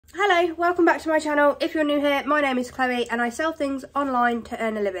Hi, welcome back to my channel. If you're new here, my name is Chloe and I sell things online to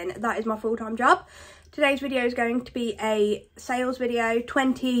earn a living. That is my full-time job. Today's video is going to be a sales video,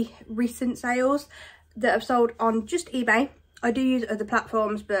 20 recent sales that I've sold on just eBay. I do use other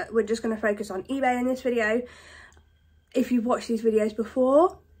platforms, but we're just going to focus on eBay in this video. If you've watched these videos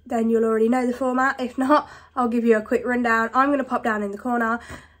before, then you'll already know the format. If not, I'll give you a quick rundown. I'm going to pop down in the corner.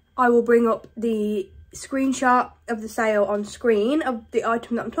 I will bring up the screenshot of the sale on screen of the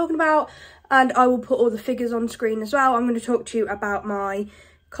item that I'm talking about, and I will put all the figures on screen as well. I'm going to talk to you about my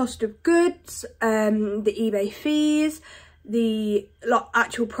cost of goods, the eBay fees, the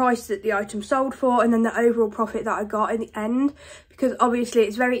actual price that the item sold for, and then the overall profit that I got in the end, because obviously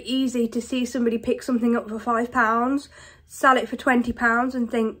it's very easy to see somebody pick something up for £5, sell it for £20 and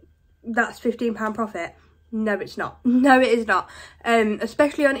think that's £15 profit. No, it's not. No, it is not.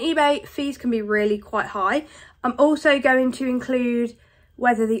 Especially on eBay, fees can be really quite high. I'm also going to include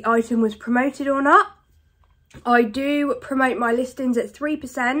whether the item was promoted or not. I do promote my listings at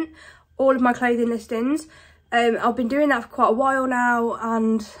 3%, all of my clothing listings. I've been doing that for quite a while now,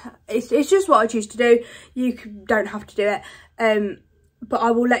 and it's just what I choose to do. You don't have to do it. But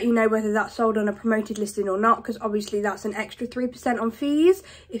I will let you know whether that's sold on a promoted listing or not, because obviously that's an extra 3% on fees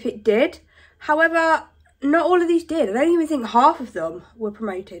if it did. However, not all of these did. I don't even think half of them were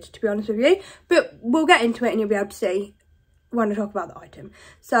promoted, to be honest with you. But we'll get into it and you'll be able to see when I talk about the item.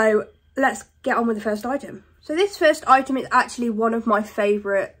 So let's get on with the first item. So this first item is actually one of my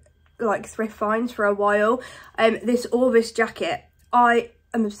favourite thrift finds for a while. This Orvis jacket. I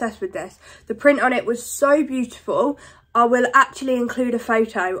am obsessed with this. The print on it was so beautiful. I will actually include a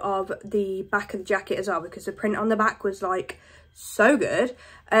photo of the back of the jacket as well, because the print on the back was like so good.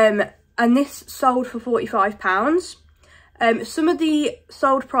 And this sold for £45. Some of the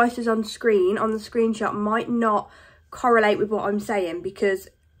sold prices on screen, on the screenshot, might not correlate with what I'm saying, because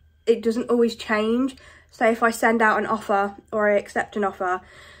it doesn't always change. So if I send out an offer, or I accept an offer,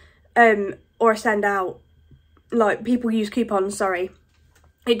 or I send out, people use coupons, sorry,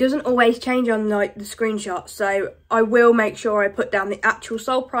 it doesn't always change on the screenshot. So I will make sure I put down the actual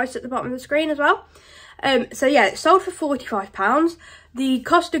sold price at the bottom of the screen as well. So yeah, it sold for £45. The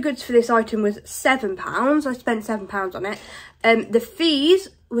cost of goods for this item was £7. I spent £7 on it. The fees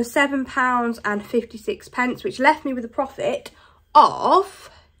were £7.56, which left me with a profit of,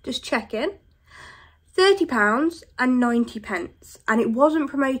 just checking, £30.90, and it wasn't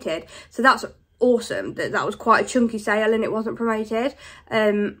promoted. So that's awesome. That was quite a chunky sale and it wasn't promoted,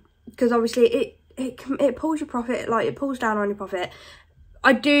 because obviously it pulls your profit, it pulls down on your profit.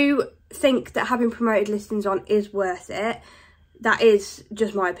 I do think that having promoted listings on is worth it. That is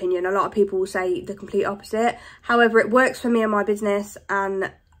just my opinion. A lot of people will say the complete opposite. However, it works for me and my business,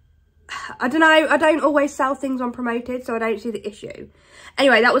 and I don't know, I don't always sell things on promoted, so I don't see the issue.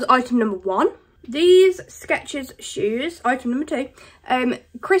 Anyway, that was item number one. These Skechers shoes, item number two.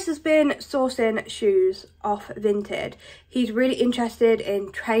 Chris has been sourcing shoes off Vinted. He's really interested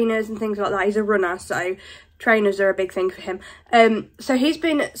in trainers and things like that. He's a runner, so trainers are a big thing for him. So he's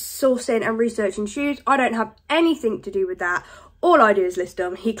been sourcing and researching shoes. I don't have anything to do with that. All I do is list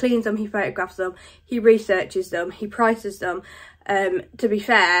them. He cleans them, he photographs them, he researches them, he prices them. To be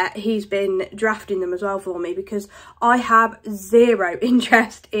fair, he's been drafting them as well for me, because I have zero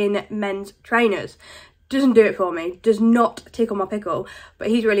interest in men's trainers. Doesn't do it for me, does not tickle my pickle, but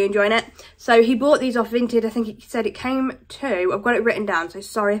he's really enjoying it. So he bought these off Vinted. I think he said it came to, I've got it written down, so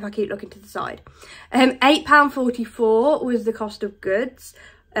sorry if I keep looking to the side. £8.44 was the cost of goods.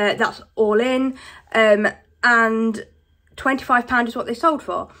 That's all in, and £25 is what they sold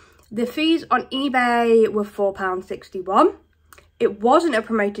for. The fees on eBay were £4.61. It wasn't a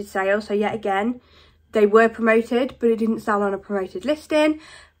promoted sale, so yet again, they were promoted, but it didn't sell on a promoted listing,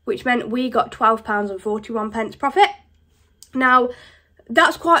 which meant we got £12.41 profit. Now,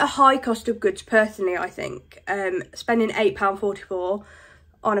 that's quite a high cost of goods personally, I think. Spending £8.44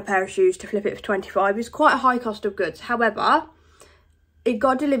 on a pair of shoes to flip it for 25 is quite a high cost of goods. However, it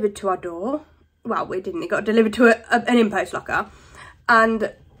got delivered to our door. Well, it didn't. It got delivered to an in-post locker,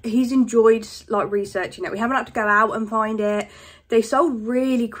 and he's enjoyed researching it. We haven't had to go out and find it. They sold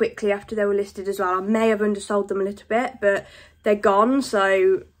really quickly after they were listed as well. I may have undersold them a little bit, but they're gone,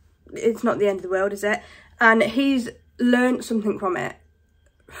 so it's not the end of the world, is it? And he's learned something from it,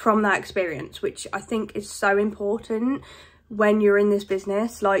 from that experience, which I think is so important when you're in this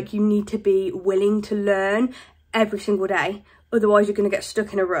business. You need to be willing to learn every single day, otherwise you're going to get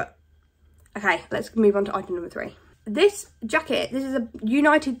stuck in a rut. Okay, let's move on to item number three. This jacket, this is a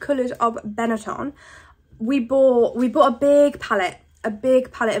United Colours of Benetton. We bought a big pallet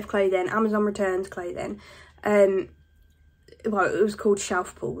of clothing, Amazon returns clothing. well, it was called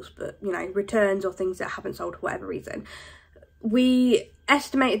shelf pulls, but you know, returns or things that haven't sold for whatever reason. We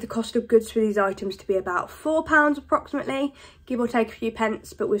estimated the cost of goods for these items to be about £4 approximately, give or take a few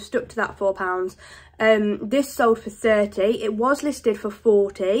pence, but we've stuck to that £4. This sold for 30. It was listed for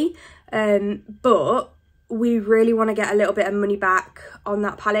 40, but we really want to get a little bit of money back on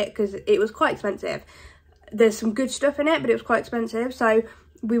that palette because it was quite expensive. There's some good stuff in it, but it was quite expensive, so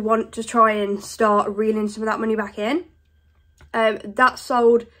we want to try and start reeling some of that money back in. That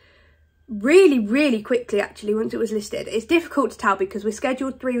sold really quickly actually once it was listed. It's difficult to tell because we're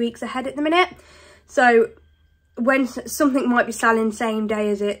scheduled 3 weeks ahead at the minute, so when something might be selling same day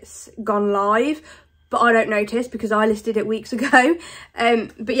as it's gone live, but I don't notice because I listed it weeks ago.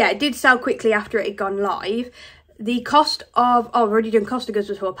 But yeah, it did sell quickly after it had gone live. The cost of, oh, I've already done cost of goods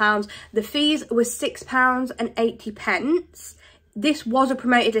was £4. The fees were £6.80. This was a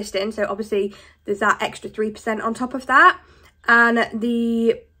promoted listing, so obviously there's that extra 3% on top of that. And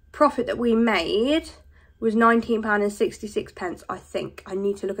the profit that we made was £19.66, I think. I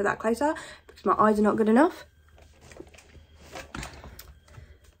need to look at that closer because my eyes are not good enough.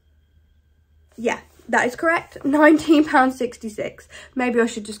 Yeah, that is correct, £19.66. Maybe I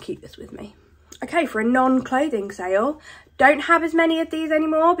should just keep this with me. Okay, for a non-clothing sale, don't have as many of these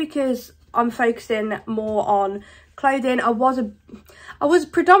anymore because I'm focusing more on clothing. I was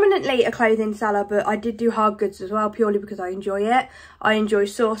predominantly a clothing seller, but I did do hard goods as well, purely because I enjoy it. I enjoy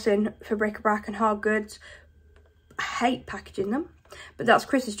sourcing for bric-a-brac and hard goods. I hate packaging them, but that's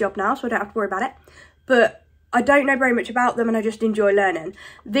Chris's job now, so I don't have to worry about it. But I don't know very much about them and I just enjoy learning.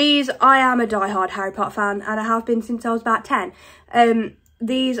 These, I am a die-hard Harry Potter fan and I have been since I was about 10.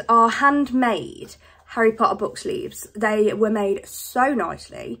 These are handmade Harry Potter book sleeves. They were made so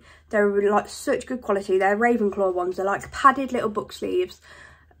nicely. They're like such good quality. They're Ravenclaw ones. They're like padded little book sleeves.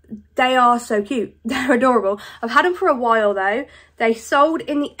 They are so cute. They're adorable. I've had them for a while though. They sold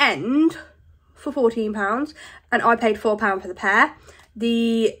in the end for £14 and I paid £4 for the pair.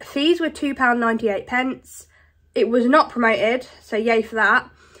 The fees were £2.98. It was not promoted, so yay for that.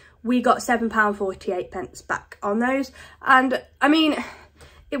 We got £7.48 back on those. And I mean,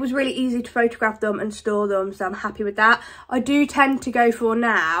 it was really easy to photograph them and store them, so I'm happy with that. I do tend to go for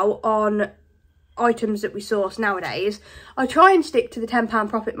now on items that we source nowadays. I try and stick to the £10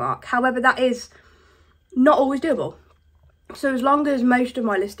 profit mark. However, that is not always doable. So as long as most of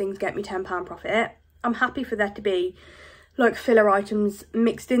my listings get me £10 profit, I'm happy for there to be like filler items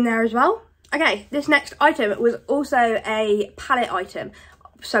mixed in there as well. Okay, this next item was also a palette item.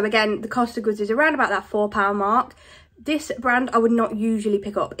 So again, the cost of goods is around about that £4 mark. This brand I would not usually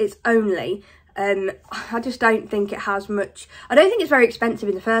pick up. It's only, I just don't think it has much. I don't think it's very expensive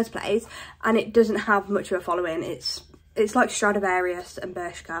in the first place, and it doesn't have much of a following. It's like Stradivarius and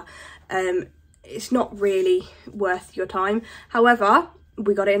Bershka. It's not really worth your time. However,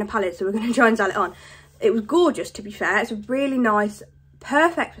 we got it in a palette, so we're going to try and sell it on. It was gorgeous, to be fair. It's a really nice,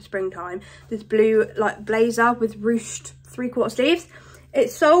 perfect for springtime. This blue like blazer with ruched 3/4 sleeves.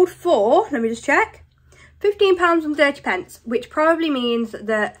 It sold for, let me just check, £15.30, which probably means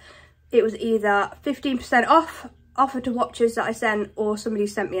that it was either 15% off, offer to watchers that I sent, or somebody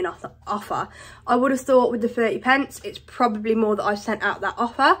sent me an offer. I would have thought with the 30p, it's probably more that I sent out that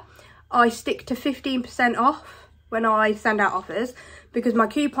offer. I stick to 15% off when I send out offers because my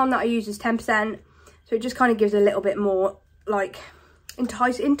coupon that I use is 10%. So it just kind of gives a little bit more, like,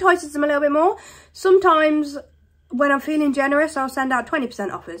 entices them a little bit more. Sometimes when I'm feeling generous, I'll send out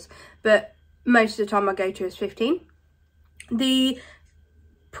 20% offers, but most of the time I go to is 15. The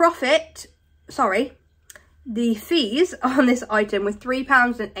fees on this item were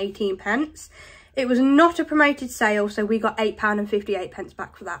 £3.18. It was not a promoted sale, so we got £8.58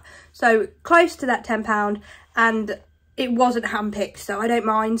 back for that. So close to that £10, and it wasn't handpicked, so I don't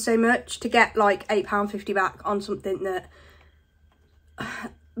mind so much to get like £8.50 back on something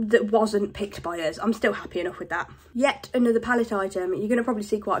that wasn't picked by us. I'm still happy enough with that. Yet another palette item. You're going to probably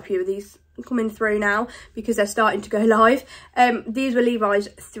see quite a few of these coming through now because they're starting to go live. These were Levi's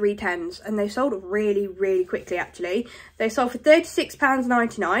 310s and they sold really quickly actually. They sold for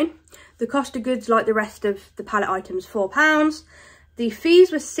 £36.99. The cost of goods, like the rest of the palette items, £4. The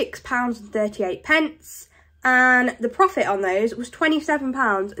fees were £6.38 and the profit on those was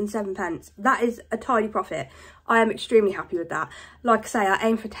 £27.07. That is a tidy profit. I am extremely happy with that. Like I say, I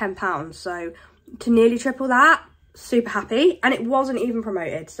aim for £10, so to nearly triple that, super happy. And it wasn't even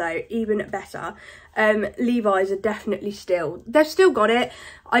promoted, so even better. Levi's are definitely they've still got it.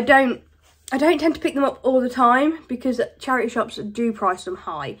 I don't tend to pick them up all the time because charity shops do price them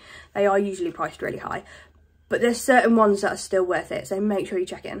high. They are usually priced really high, but there's certain ones that are still worth it, so make sure you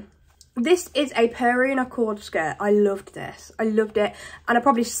check in. This is a Purina cord skirt. I loved this. I loved it. And I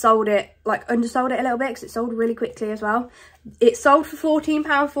probably sold it, like undersold it a little bit because it sold really quickly as well. It sold for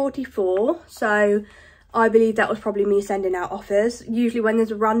 £14.44. So I believe that was probably me sending out offers. Usually when there's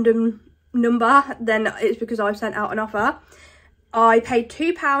a random number, then it's because I've sent out an offer. I paid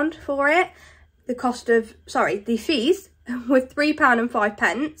 £2 for it. The fees were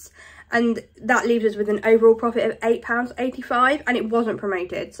 £3.05. And that leaves us with an overall profit of £8.85, and it wasn't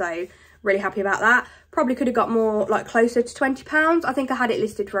promoted, so really happy about that. Probably could have got more, like closer to £20. I think I had it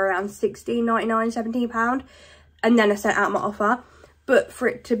listed for around £16.99, £17, and then I sent out my offer. But for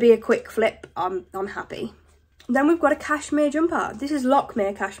it to be a quick flip, I'm happy. Then we've got a cashmere jumper. This is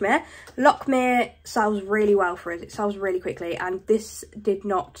Lockmere cashmere. Lockmere sells really well for us. It sells really quickly, and this did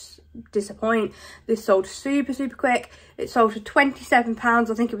not disappoint. This sold super quick. It sold for £27.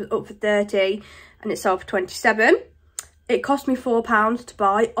 I think it was up for 30, and it sold for 27. It cost me £4 to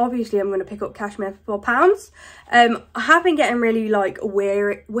buy. Obviously, I'm going to pick up cashmere for £4. I have been getting really like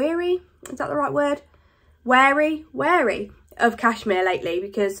wary. Is that the right word? Wary of cashmere lately,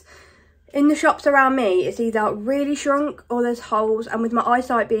 because in the shops around me, it's either really shrunk or there's holes. And with my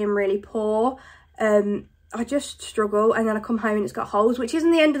eyesight being really poor, I just struggle. And then I come home and it's got holes, which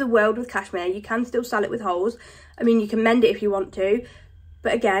isn't the end of the world with cashmere. You can still sell it with holes. I mean, you can mend it if you want to.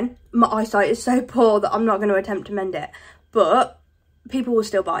 But again, my eyesight is so poor that I'm not going to attempt to mend it. But people will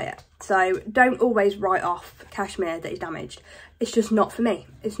still buy it. So don't always write off cashmere that is damaged. It's just not for me.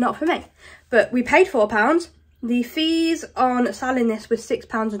 It's not for me. But we paid £4. The fees on selling this was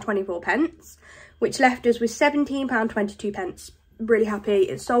 £6.24, which left us with £17.22. Really happy.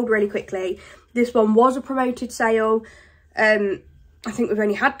 It sold really quickly. This one was a promoted sale. I think we've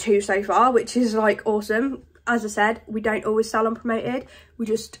only had 2 so far, which is like awesome. As I said, we don't always sell on promoted. We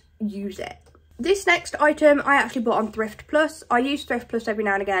just use it. This next item I actually bought on Thrift Plus. I use Thrift Plus every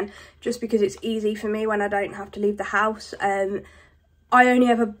now and again just because it's easy for me when I don't have to leave the house. I only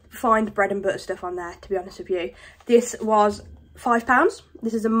ever find bread and butter stuff on there, to be honest with you. This was £5.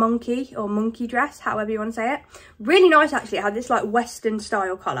 This is a monkey dress, however you want to say it. Really nice, actually. It had this like Western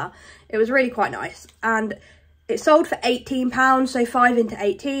style collar. It was really quite nice. And it sold for £18, so 5 into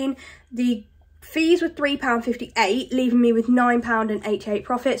 18. The fees were £3.58, leaving me with £9.88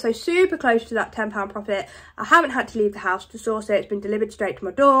 profit. So super close to that £10 profit. I haven't had to leave the house to source it. It's been delivered straight to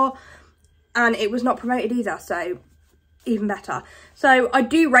my door. And it was not promoted either, so even better. So I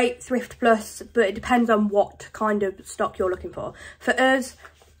do rate Thrift Plus, but it depends on what kind of stock you're looking for. For us,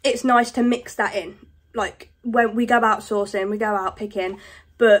 it's nice to mix that in. Like when we go out sourcing, we go out picking,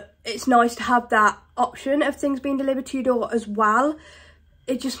 but it's nice to have that option of things being delivered to your door as well.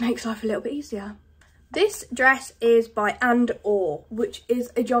 It just makes life a little bit easier. This dress is by &Or, which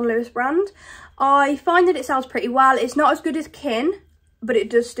is a John Lewis brand. I find that it sells pretty well. It's not as good as Kin, but it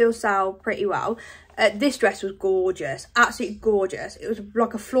does still sell pretty well. This dress was gorgeous, absolutely gorgeous. It was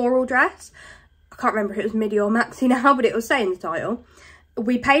like a floral dress. I can't remember if it was midi or maxi now, but it was saying the title.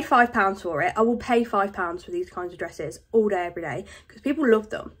 We paid £5 for it. I will pay £5 for these kinds of dresses all day, every day, because people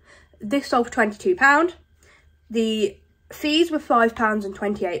love them. This sold for £22. The fees were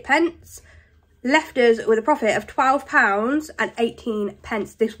 £5.28. Left us with a profit of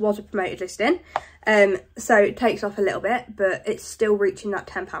 £12.18. This was a promoted listing, so it takes off a little bit, but it's still reaching that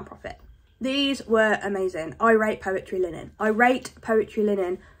 £10 profit. These were amazing. I rate Poetry Linen. I rate Poetry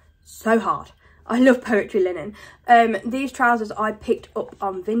Linen so hard. I love Poetry Linen. These trousers I picked up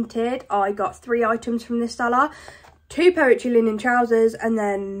on Vinted. I got 3 items from this seller. 2 Poetry Linen trousers, and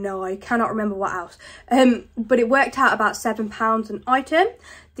then no, I cannot remember what else. But it worked out about £7 an item.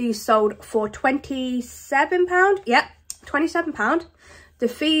 These sold for £27. Yep, £27. The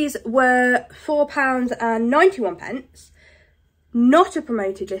fees were £4.91. Not a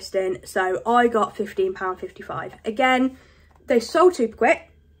promoted listing, so I got £15.55. Again, they sold super quick,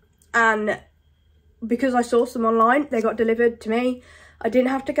 and because I sourced them online, they got delivered to me. I didn't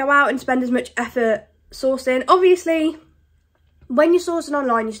have to go out and spend as much effort sourcing. Obviously, when you're sourcing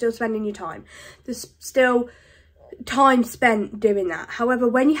online, you're still spending your time. There's still time spent doing that. However,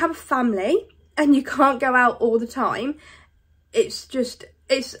 when you have a family and you can't go out all the time, it's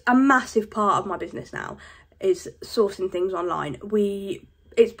a massive part of my business now, is sourcing things online.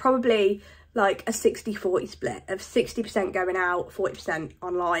 It's probably like a 60-40 split of 60% going out, 40%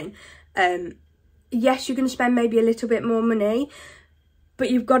 online. Yes, you're going to spend maybe a little bit more money, but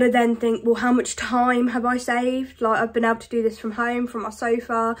you've got to then think, well, how much time have I saved? Like, I've been able to do this from home, from my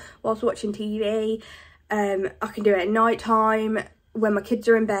sofa, whilst watching TV. I can do it at night time when my kids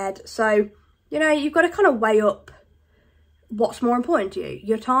are in bed. So, you know, you've got to kind of weigh up what's more important to you,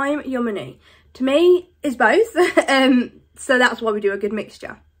 your time, your money. To me, it's both. So that's why we do a good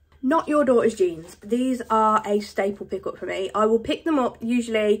mixture. Not Your Daughter's jeans. These are a staple pickup for me. I will pick them up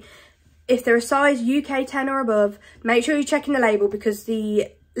usually if they're a size UK 10 or above. Make sure you're checking the label because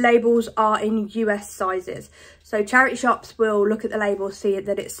the labels are in US sizes. So charity shops will look at the label, see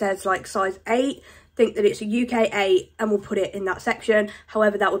that it says like size 8, think that it's a UK 8 and will put it in that section.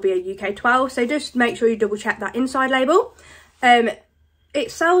 However, that would be a UK 12. So just make sure you double check that inside label. They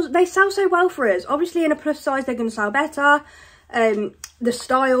sell so well for us. Obviously in a plus size they're going to sell better. The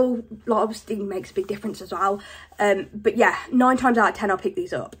style like obviously makes a big difference as well. But yeah, 9 times out of 10 I'll pick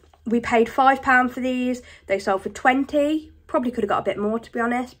these up. We paid £5 for these. They sold for 20. Probably could have got a bit more to be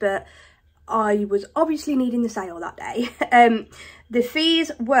honest, but I was obviously needing the sale that day. The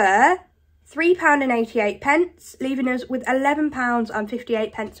fees were £3.88, leaving us with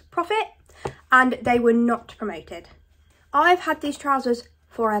 £11.58 profit, and they were not promoted. I've had these trousers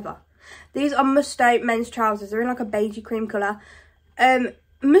forever. These are Musto men's trousers. They're in like a beigey cream colour.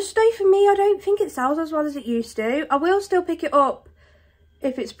 Musto for me, I don't think it sells as well as it used to. I will still pick it up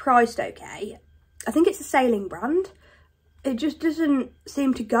if it's priced okay. I think it's a sailing brand. It just doesn't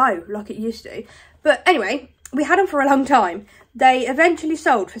seem to go like it used to. But anyway, we had them for a long time. They eventually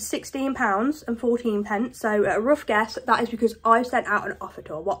sold for £16.14. So at a rough guess, that is because I sent out an offer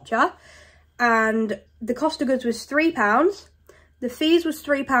to a watcher. And the cost of goods was £3. The fees was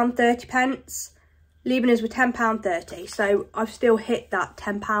 £3.30, leaving us with £10.30. So I've still hit that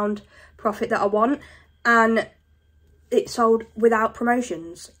 £10 profit that I want. And it sold without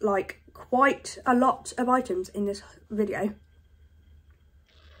promotions, like quite a lot of items in this video.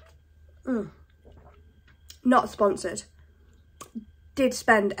 Not sponsored. Did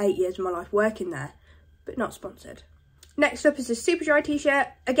spend 8 years of my life working there, but not sponsored. Next up is this super dry t-shirt.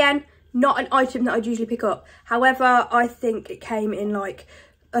 Again, not an item that I'd usually pick up. However, I think it came in like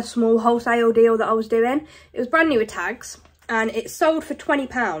a small wholesale deal that I was doing. It was brand new with tags and it sold for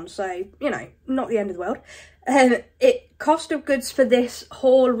 £20. So, you know, not the end of the world. Cost of goods for this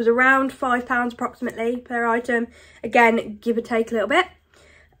haul was around £5 approximately per item. Again, give or take a little bit.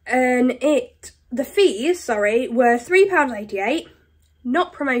 And the fees, were £3.88,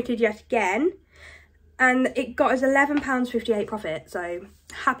 not promoted yet again. And it got us £11.58 profit. So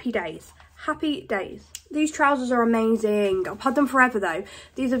happy days, happy days. These trousers are amazing. I've had them forever though.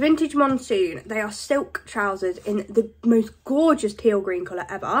 These are vintage monsoon. They are silk trousers in the most gorgeous teal green colour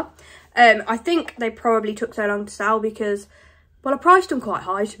ever. I think they probably took so long to sell because, well, I priced them quite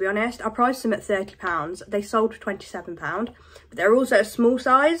high to be honest. I priced them at £30. They sold for £27, but they're also a small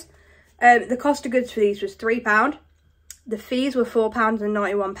size. The cost of goods for these was £3. The fees were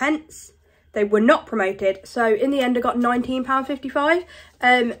 £4.91. They were not promoted, so in the end I got £19.55.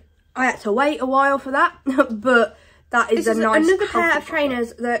 I had to wait a while for that, but that is another pair of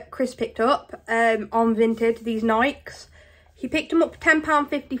trainers that Chris picked up on Vinted, these Nikes. He picked them up for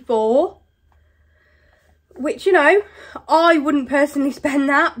 £10.54, which, you know, I wouldn't personally spend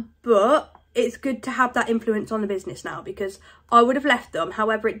that, but it's good to have that influence on the business now because I would have left them.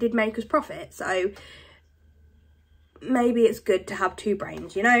 However, it did make us profit, so maybe it's good to have two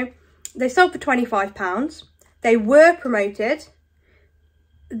brains, you know. They sold for £25. They were promoted.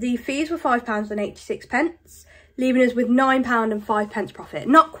 The fees were £5.86, leaving us with £9.05 profit.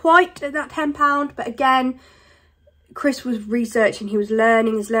 Not quite at that £10, but again, Chris was researching, he was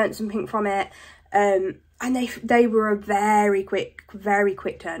learning, he's learnt something from it. And they were a very quick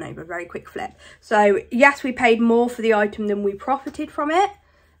turnover, very quick flip. So yes, we paid more for the item than we profited from it.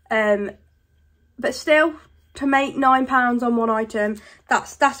 But still, to make £9 on one item,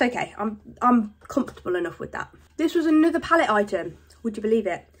 that's okay. I'm comfortable enough with that. This was another pallet item. Would you believe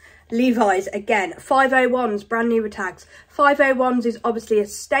it? Levi's again, 501s, brand new with tags. 501s is obviously a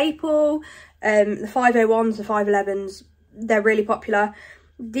staple. The 501s, the 511s, they're really popular.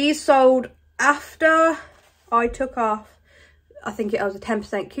 These sold after I took off, I think it was a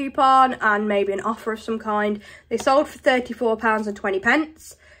 10% coupon and maybe an offer of some kind. They sold for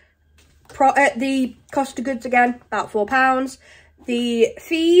 £34.20. The cost of goods again, about £4. The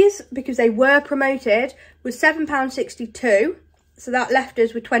fees, because they were promoted, was £7.62. So that left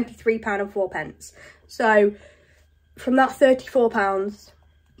us with £23.04. So from that £34,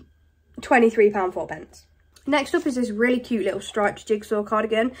 £23.04. Next up is this really cute little striped jigsaw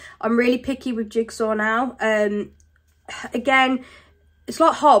cardigan. I'm really picky with jigsaw now. Again, it's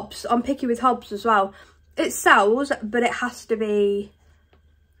like Hobbs. I'm picky with Hobbs as well. It sells, but it has to be,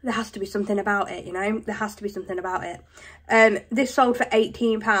 there has to be something about it, you know? There has to be something about it. This sold for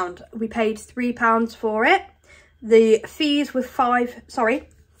 £18. We paid £3 for it. The fees were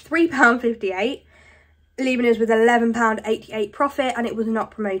 £3.58. leaving us with £11.88 profit, and it was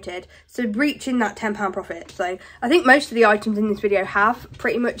not promoted, so reaching that £10 profit. So I think most of the items in this video have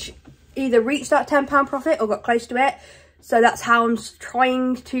pretty much either reached that £10 profit or got close to it. So that's how I'm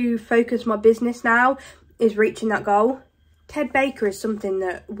trying to focus my business now, is reaching that goal. Ted Baker is something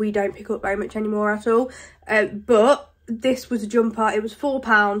that we don't pick up very much anymore at all, but this was a jumper. It was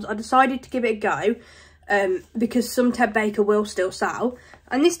 £4. I decided to give it a go because some Ted Baker will still sell,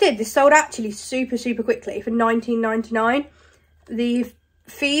 and this did. This sold actually super quickly for £19.99. The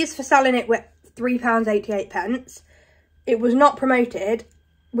fees for selling it were £3.88. It was not promoted,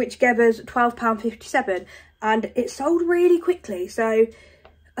 which gave us £12.57, and it sold really quickly. So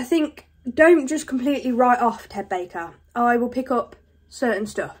I think don't just completely write off Ted Baker. I will pick up certain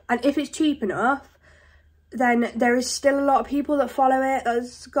stuff, and if it's cheap enough, then there is still a lot of people that follow it.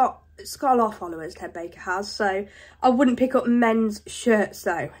 It's got a lot of followers, Ted Baker has. So I wouldn't pick up men's shirts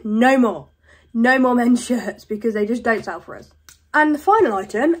though. No more men's shirts, because they just don't sell for us. And the final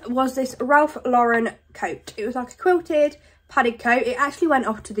item was this Ralph Lauren coat. It was like a quilted padded coat. It actually went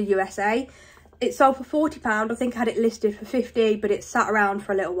off to the USA. It sold for £40. I think I had it listed for £50, but it sat around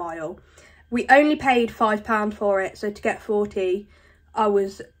for a little while. We only paid £5 for it, so to get 40, I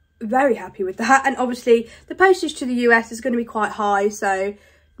was very happy with that. And obviously the postage to the US is going to be quite high, so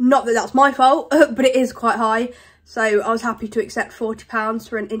not that that's my fault, but it is quite high. So I was happy to accept £40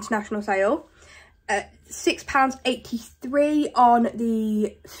 for an international sale. £6.83 on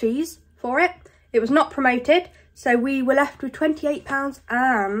the fees for it. It was not promoted, so we were left with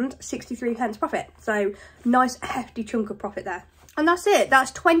 £28.63 profit. So nice hefty chunk of profit there. And that's it.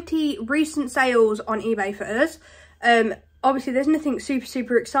 That's 20 recent sales on eBay for us. Obviously there's nothing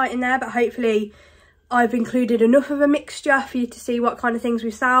super exciting there, but hopefully I've included enough of a mixture for you to see what kind of things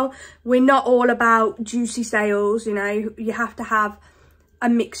we sell. We're not all about juicy sales, you know. You have to have a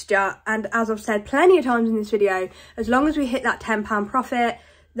mixture, and as I've said plenty of times in this video, as long as we hit that £10 profit,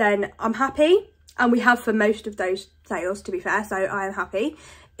 then I'm happy, and we have for most of those sales, to be fair, so I am happy.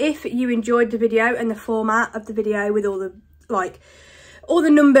 If you enjoyed the video and the format of the video with all the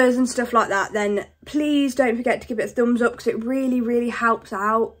numbers and stuff like that, then please don't forget to give it a thumbs up, because it really helps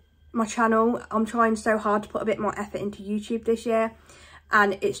out my channel. I'm trying so hard to put a bit more effort into YouTube this year,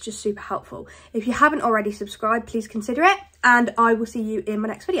 and it's just super helpful. If you haven't already subscribed, please consider it, and I will see you in my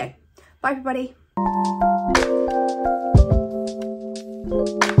next video. Bye everybody.